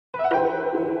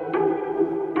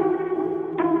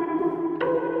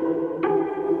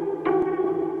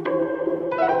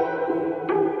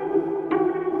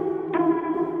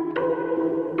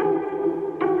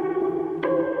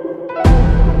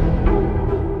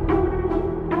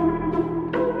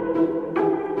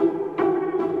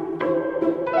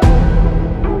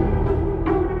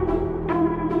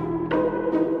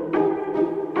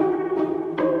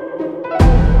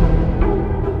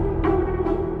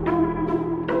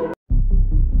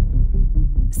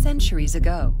Centuries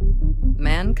ago,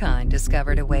 mankind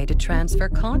discovered a way to transfer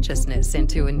consciousness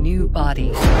into a new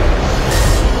body,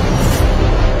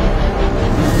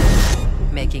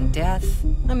 making death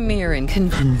a mere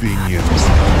inconvenience.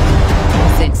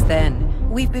 Since then,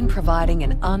 we've been providing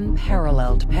an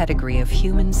unparalleled pedigree of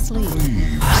human sleeves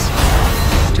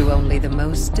to only the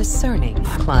most discerning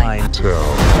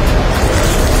clientele.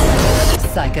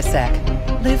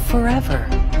 Psychosec. Live forever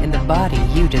in the body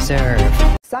you deserve.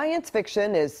 Science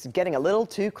fiction is getting a little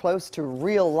too close to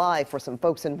real life for some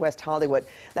folks in West Hollywood.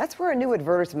 That's where a new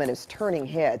advertisement is turning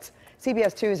heads.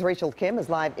 CBS 2's Rachel Kim is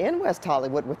live in West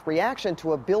Hollywood with reaction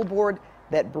to a billboard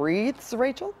that breathes,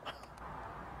 Rachel?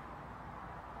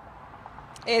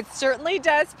 It certainly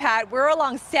does, Pat. We're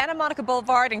along Santa Monica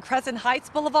Boulevard and Crescent Heights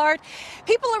Boulevard.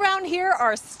 People around here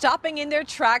are stopping in their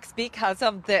tracks because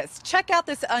of this. Check out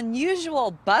this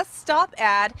unusual bus stop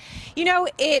ad. You know,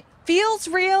 it feels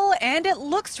real and it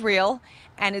looks real,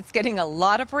 and it's getting a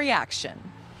lot of reaction.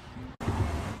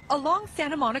 Along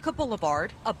Santa Monica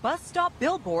Boulevard, a bus stop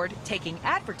billboard taking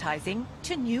advertising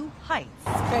to new heights.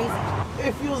 It's crazy.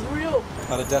 It feels real.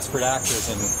 A lot of desperate actors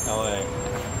in LA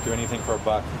do anything for a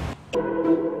buck.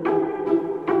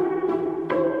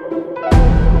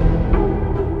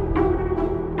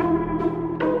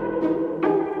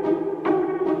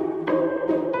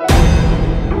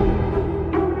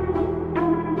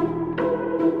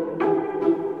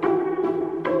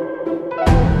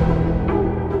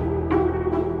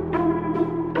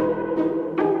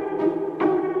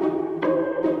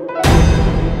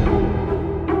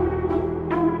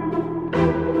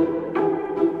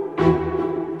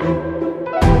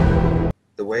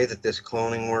 The way that this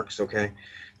cloning works, okay,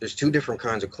 there's two different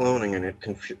kinds of cloning, and it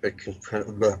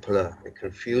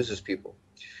confuses people.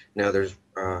 Now there's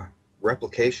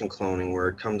replication cloning, where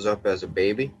it comes up as a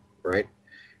baby, right?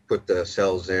 Put the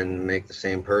cells in, make the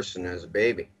same person as a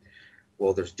baby.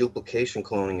 Well, there's duplication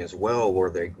cloning as well, where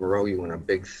they grow you in a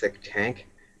big thick tank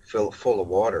full of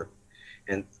water.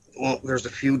 And well, there's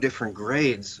a few different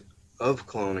grades of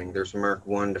cloning. There's Mark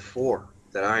 1 to 4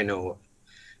 that I know of.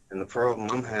 And the problem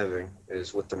I'm having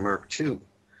is with the Mark II.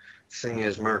 Thing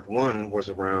is, Mark I was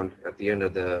around at the end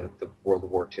of the World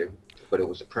War II, but it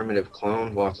was a primitive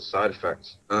clone, lots of side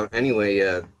effects. Anyway,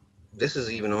 this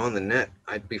is even on the net.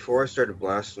 Before I started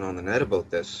blasting on the net about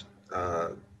this,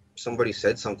 somebody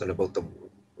said something about the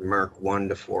Mark 1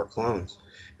 to 4 clones,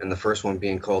 and the first one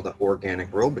being called the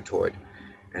Organic Robotoid.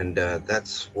 And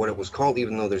that's what it was called,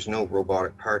 even though there's no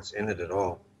robotic parts in it at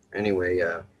all. Anyway,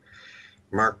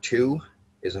 Mark II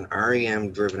is an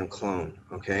REM-driven clone.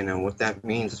 Okay, now what that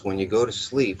means is when you go to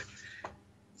sleep,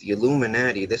 the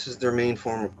Illuminati, this is their main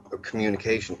form of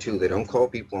communication too. They don't call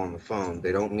people on the phone.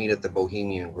 They don't meet at the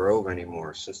Bohemian Grove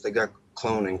anymore. Since they got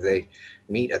cloning, they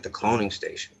meet at the cloning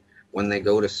station when they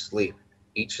go to sleep.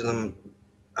 Each of them,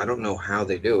 I don't know how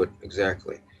they do it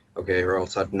exactly, okay, or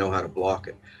else I'd know how to block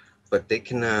it. But they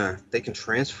can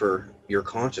transfer your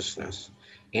consciousness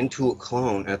into a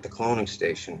clone at the cloning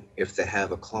station if they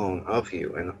have a clone of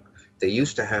you. And they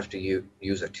used to have to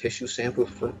use a tissue sample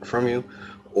from you,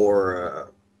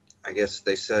 or I guess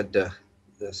they said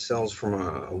the cells from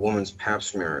a woman's pap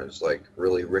smear is like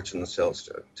really rich in the cells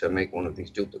to make one of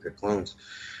these duplicate clones.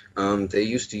 They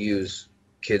used to use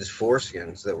kids'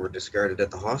 foreskins that were discarded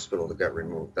at the hospital that got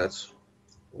removed. That's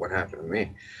what happened to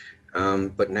me.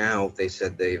 But now they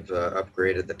said they've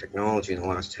upgraded the technology in the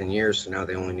last 10 years, so now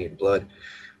they only need blood.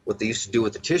 What they used to do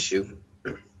with the tissue,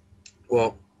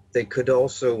 well, they could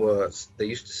also, they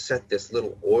used to set this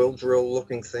little oil drill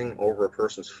looking thing over a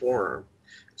person's forearm,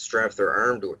 strap their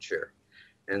arm to a chair.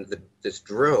 And this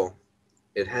drill,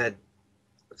 it had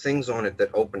things on it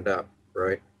that opened up,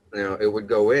 right? Now, it would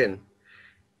go in,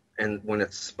 and when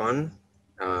it spun,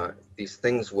 these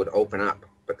things would open up.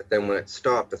 But then when it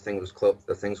stopped, the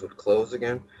things would close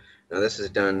again. Now this is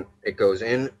done, it goes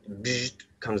in,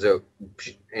 comes out,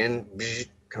 in,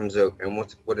 comes out. And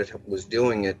what it was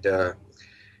doing, it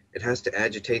has to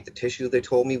agitate the tissue, they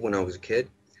told me when I was a kid,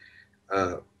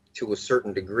 to a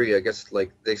certain degree. I guess,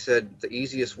 like they said, the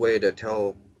easiest way to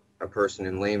tell a person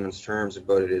in layman's terms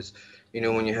about it is, you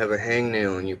know, when you have a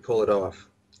hangnail and you pull it off,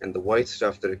 and the white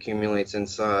stuff that accumulates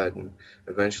inside, and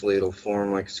eventually it'll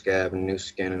form like a scab and new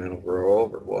skin, and it'll grow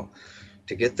over. Well,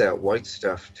 to get that white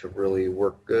stuff to really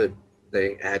work good,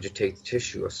 they agitate the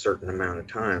tissue a certain amount of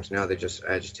times. Now they just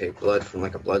agitate blood from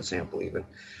like a blood sample even.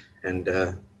 And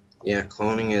yeah,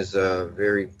 cloning is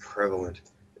very prevalent.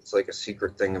 It's like a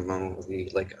secret thing among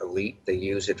the like elite. They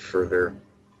use it for their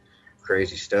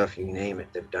crazy stuff. You name it,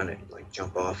 they've done it. Like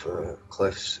jump off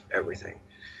cliffs, everything.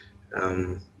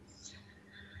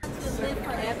 Live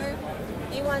forever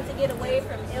He wants to get away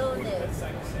from illness,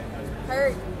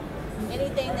 hurt,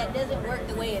 anything that doesn't work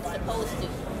the way it's supposed to.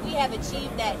 We have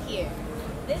achieved that here.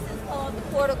 This is called the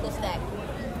cortical stack.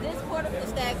 This cortical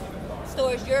stack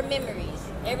stores your memories,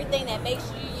 everything that makes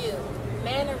you you,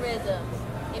 mannerisms,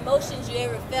 emotions you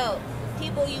ever felt,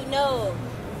 people you know,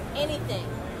 anything,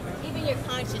 even your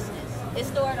consciousness is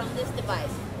stored on this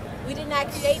device. We did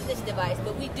not create this device,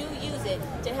 but we do use it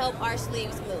to help our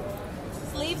sleeves move.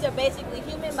 Sleeves are basically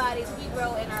human bodies we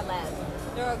grow in our labs.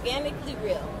 They're organically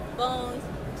real. Bones,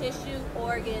 tissue,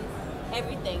 organs,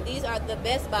 everything. These are the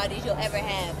best bodies you'll ever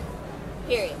have,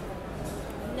 period.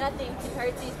 Nothing can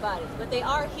hurt these bodies, but they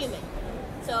are human.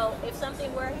 So if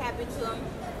something were to happen to them,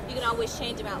 you can always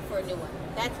change them out for a new one.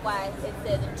 That's why it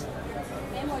says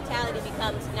immortality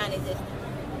becomes non-existent.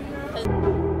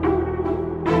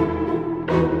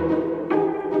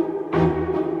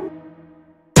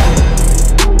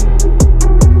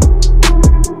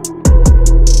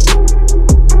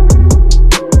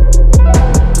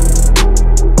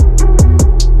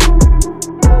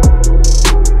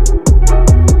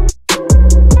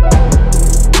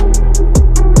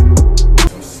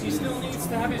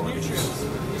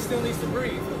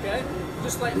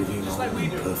 Just like we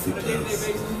do on a day-to-day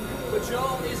basis. But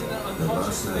Joel is in an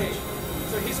unconscious state.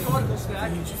 So his cortical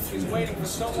stack is waiting for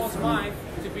someone's mind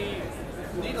to be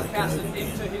needle casted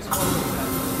into his cortical stack.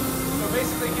 So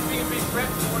basically he's being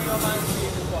prepped for your mind to be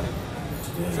in his body.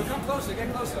 So come closer,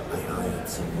 get closer.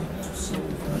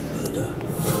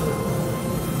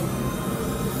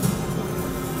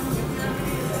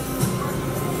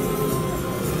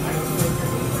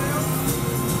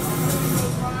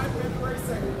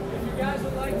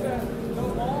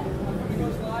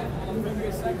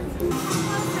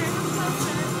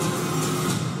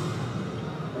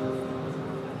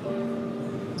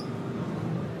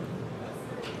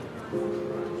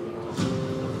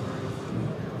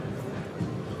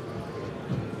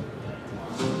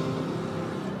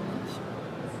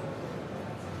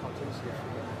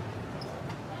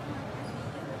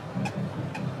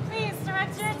 Please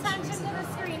direct your attention to the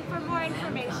screen for more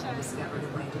information.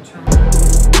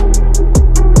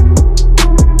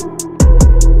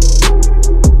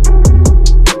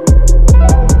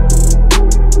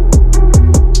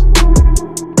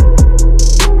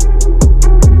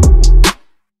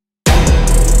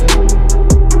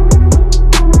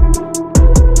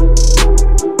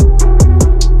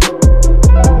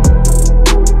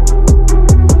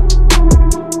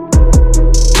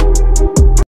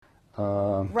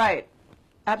 Right.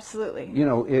 Absolutely. You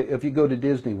know, if you go to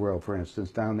Disney World, for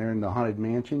instance, down there in the Haunted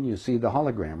Mansion, you see the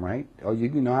hologram, right? Oh, you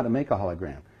know how to make a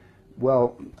hologram.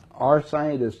 Well, our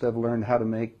scientists have learned how to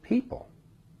make people.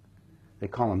 They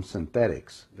call them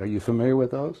synthetics. Are you familiar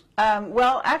with those?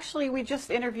 Well, actually, we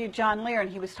just interviewed John Lear, and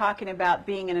he was talking about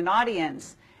being in an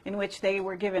audience in which they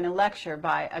were given a lecture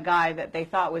by a guy that they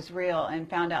thought was real and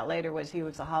found out later he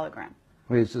was a hologram.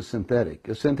 Well, it's a synthetic.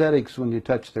 A synthetics, when you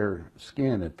touch their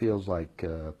skin, it feels like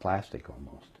plastic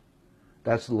almost.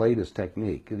 That's the latest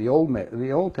technique. The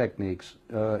old techniques,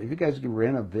 if you guys can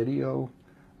rent a video,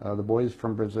 the boys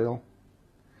from Brazil,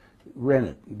 rent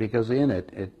it, because in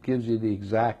it, it gives you the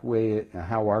exact way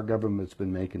how our government's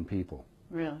been making people.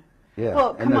 Really? Yeah,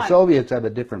 well, and the Soviets have a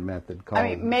different method called... I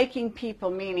mean, making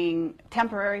people meaning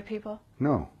temporary people?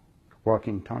 No,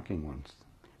 walking, talking ones.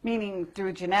 Meaning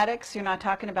through genetics? You're not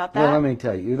talking about that? Well, let me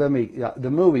tell you. The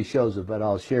movie shows it, but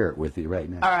I'll share it with you right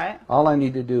now. All right. All I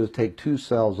need to do is take 2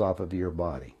 cells off of your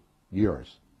body,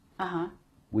 yours. Uh-huh.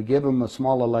 We give them a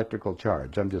small electrical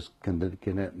charge. I'm just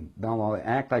they'll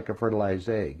act like a fertilized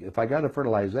egg. If I got a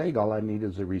fertilized egg, all I need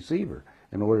is a receiver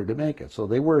in order to make it. So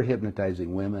they were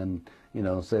hypnotizing women, you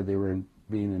know, said they were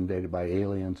being invaded by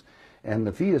aliens. And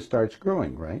the fetus starts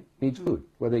growing, right? Needs food.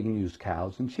 Well, they can use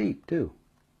cows and sheep, too.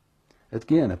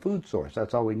 Again, a food source.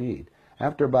 That's all we need.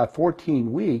 After about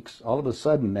 14 weeks, all of a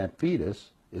sudden that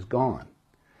fetus is gone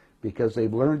because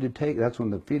they've learned to take, that's when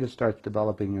the fetus starts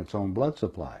developing its own blood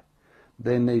supply.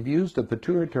 Then they've used a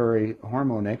pituitary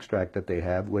hormone extract that they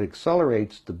have, which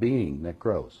accelerates the being that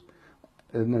grows.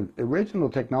 And the original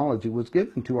technology was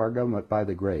given to our government by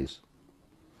the Greys.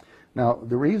 Now,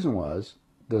 the reason was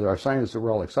that our scientists were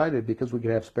all excited because we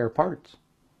could have spare parts.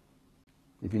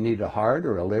 If you need a heart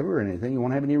or a liver or anything, you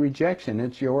won't have any rejection.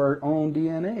 It's your own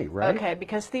DNA, right? Okay,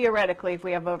 because theoretically, if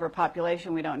we have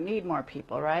overpopulation, we don't need more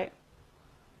people, right?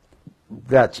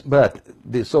 But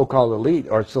the so-called elite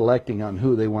are selecting on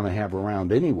who they want to have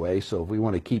around anyway, so if we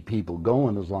want to keep people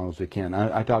going as long as we can.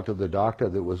 I talked to the doctor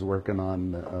that was working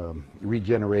on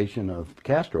regeneration of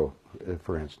Castro,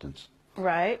 for instance.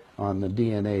 Right. On the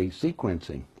DNA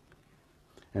sequencing.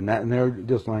 And they're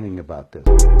just learning about this.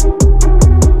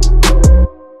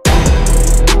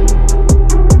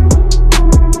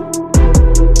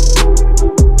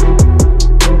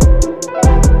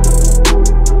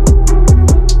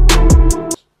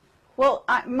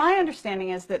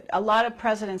 understanding is that a lot of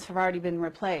presidents have already been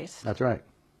replaced. That's right.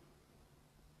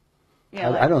 Yeah,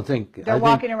 I don't think... They're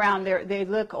walking around, they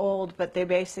look old, but they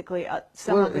basically,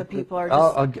 some of the people are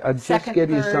just I'll just give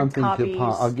you something copies.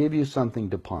 I'll give you something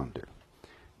to ponder.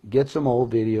 Get some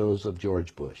old videos of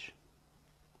George Bush,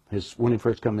 when he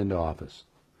first came into office.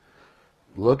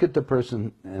 Look at the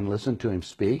person and listen to him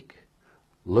speak.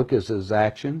 Look at his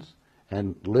actions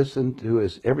and listen to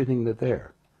everything that's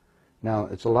there. Now,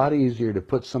 it's a lot easier to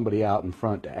put somebody out in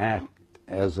front to act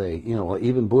as a,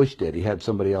 even Bush did. He had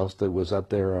somebody else that was up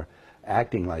there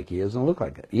acting like he is and look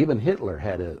like it. Even Hitler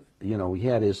had he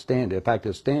had his stand. In fact,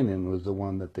 his stand-in was the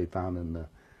one that they found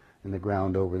in the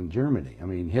ground over in Germany. I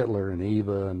mean, Hitler and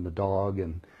Eva and the dog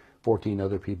and 14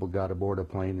 other people got aboard a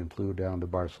plane and flew down to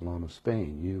Barcelona,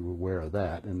 Spain. You were aware of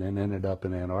that, and then ended up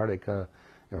in Antarctica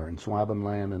or in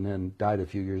Swabenland, and then died a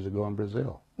few years ago in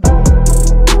Brazil.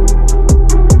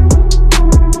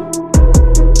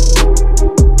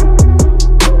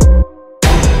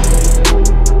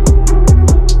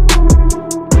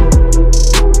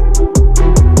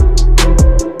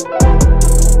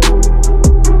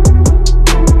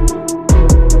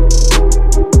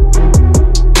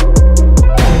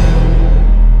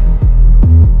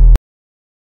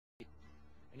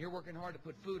 You're working hard to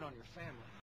put food on your family.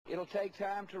 It'll take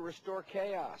time to restore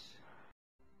chaos.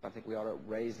 I think we ought to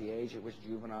raise the age at which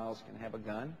juveniles can have a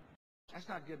gun. That's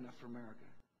not good enough for America.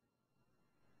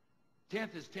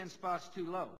 10th is 10 spots too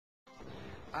low.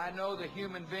 I know the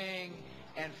human being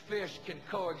and fish can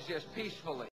coexist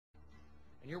peacefully.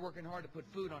 And you're working hard to put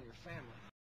food on your family.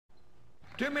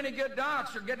 Too many good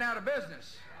docs are getting out of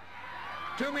business.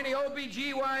 Too many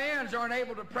OBGYNs aren't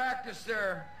able to practice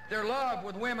their love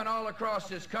with women all across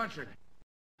this country.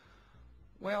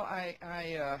 Well, I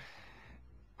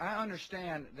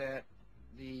understand that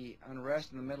the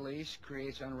unrest in the Middle East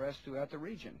creates unrest throughout the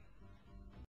region.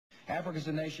 Africa's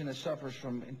a nation that suffers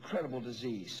from incredible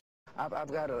disease.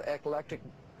 I've got an eclectic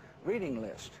reading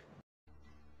list.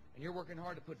 And you're working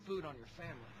hard to put food on your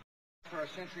family. For a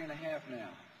century and a half now,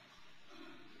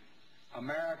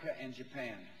 America and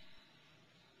Japan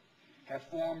have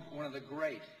formed one of the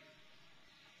great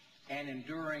and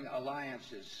enduring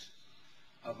alliances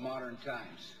of modern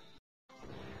times.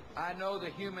 I know the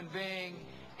human being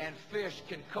and fish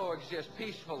can coexist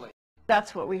peacefully.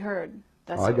 That's what we heard.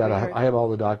 I have all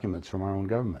the documents from our own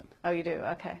government. Oh, you do?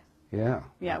 Okay. Yeah.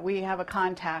 Yeah, we have a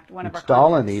contact, one of our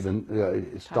Stalin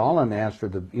contacts. Stalin asked for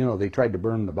they tried to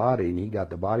burn the body, and he got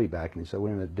the body back, and he said,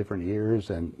 wait a minute, different ears,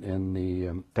 and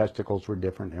the testicles were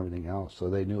different and everything else, so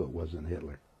they knew it wasn't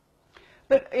Hitler.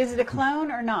 But is it a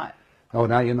clone or not? Oh,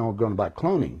 now you know going about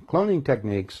cloning. Cloning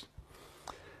techniques,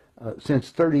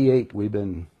 since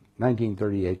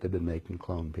 1938, they've been making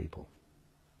clone people.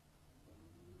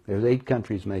 There's 8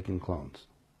 countries making clones.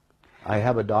 I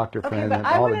have a doctor friend that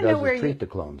all it does is treat the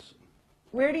clones.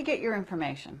 Where do you get your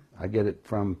information? I get it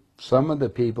from some of the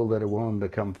people that are willing to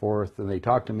come forth, and they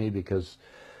talk to me because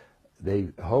they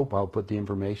hope I'll put the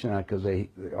information out, because they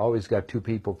always got 2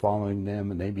 people following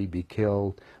them and they may be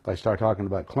killed. If I start talking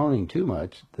about cloning too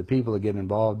much, the people that get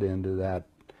involved into that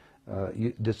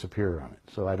disappear on it.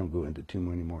 So I don't go into too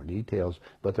many more details,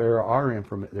 but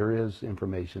there is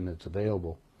information that's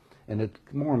available, and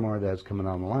more and more of that's coming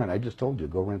on the line. I just told you,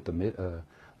 go rent the movie.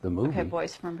 Okay,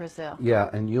 Boys from Brazil. Yeah,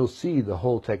 and you'll see the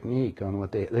whole technique on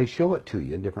what they show it to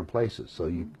you in different places, so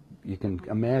you can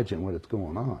imagine what it's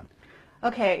going on.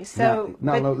 Okay, so...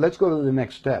 Now let's go to the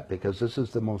next step, because this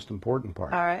is the most important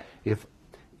part. All right. If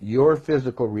your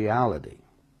physical reality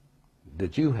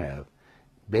that you have,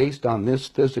 based on this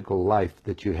physical life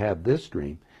that you have, this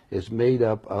dream, is made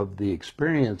up of the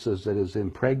experiences that is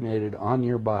impregnated on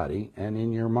your body and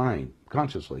in your mind,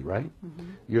 consciously, right?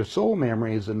 Mm-hmm. Your soul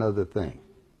memory is another thing.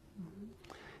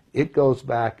 It goes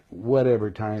back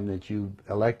whatever time that you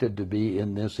elected to be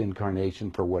in this incarnation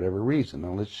for whatever reason.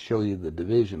 Now let's show you the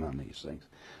division on these things.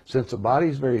 Since the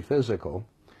body's very physical,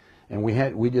 and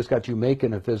we just got you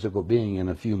making a physical being in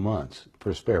a few months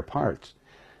for spare parts,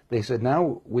 they said,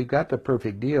 now we've got the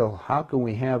perfect deal. How can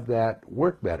we have that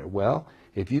work better? Well,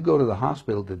 if you go to the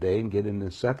hospital today and get an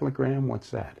encephalogram, what's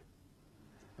that?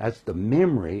 That's the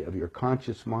memory of your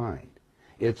conscious mind.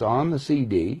 It's on the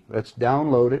CD. Let's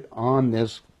download it on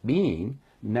this being.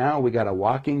 Now we got a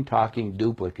walking, talking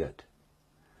duplicate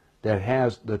that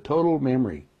has the total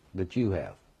memory that you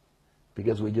have,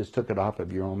 because we just took it off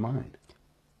of your own mind.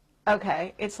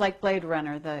 Okay, it's like Blade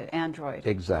Runner, the android.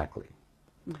 Exactly.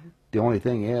 Mm-hmm. The only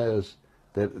thing is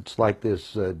that it's like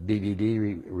this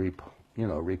DVD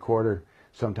recorder.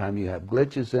 Sometimes you have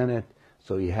glitches in it.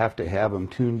 So you have to have them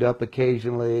tuned up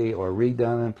occasionally or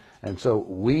redone. And so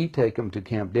we take them to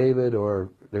Camp David, or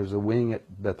there's a wing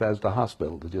at Bethesda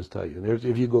Hospital, to just tell you.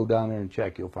 If you go down there and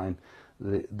check, you'll find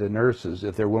the nurses,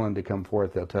 if they're willing to come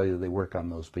forth, they'll tell you they work on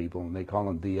those people, and they call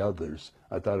them the others.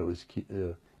 I thought it was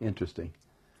interesting.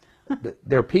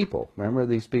 They're people. Remember,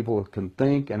 these people can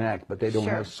think and act, but they don't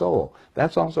have soul.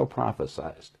 That's also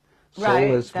prophesized.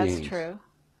 Soulless beings. That's true.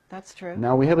 That's true.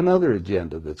 Now we have another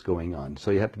agenda that's going on, so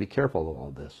you have to be careful of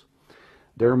all this.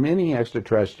 There are many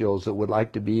extraterrestrials that would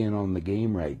like to be in on the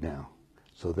game right now,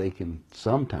 so they can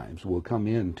sometimes will come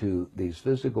into these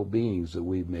physical beings that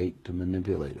we've made to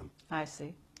manipulate them. I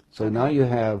see. So now you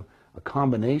have a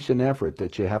combination effort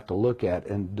that you have to look at,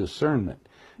 and discernment.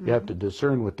 You have to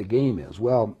discern what the game is.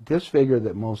 Well, just figure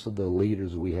that most of the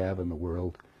leaders we have in the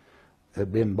world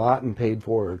have been bought and paid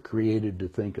for or created to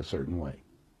think a certain way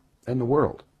in the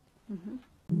world.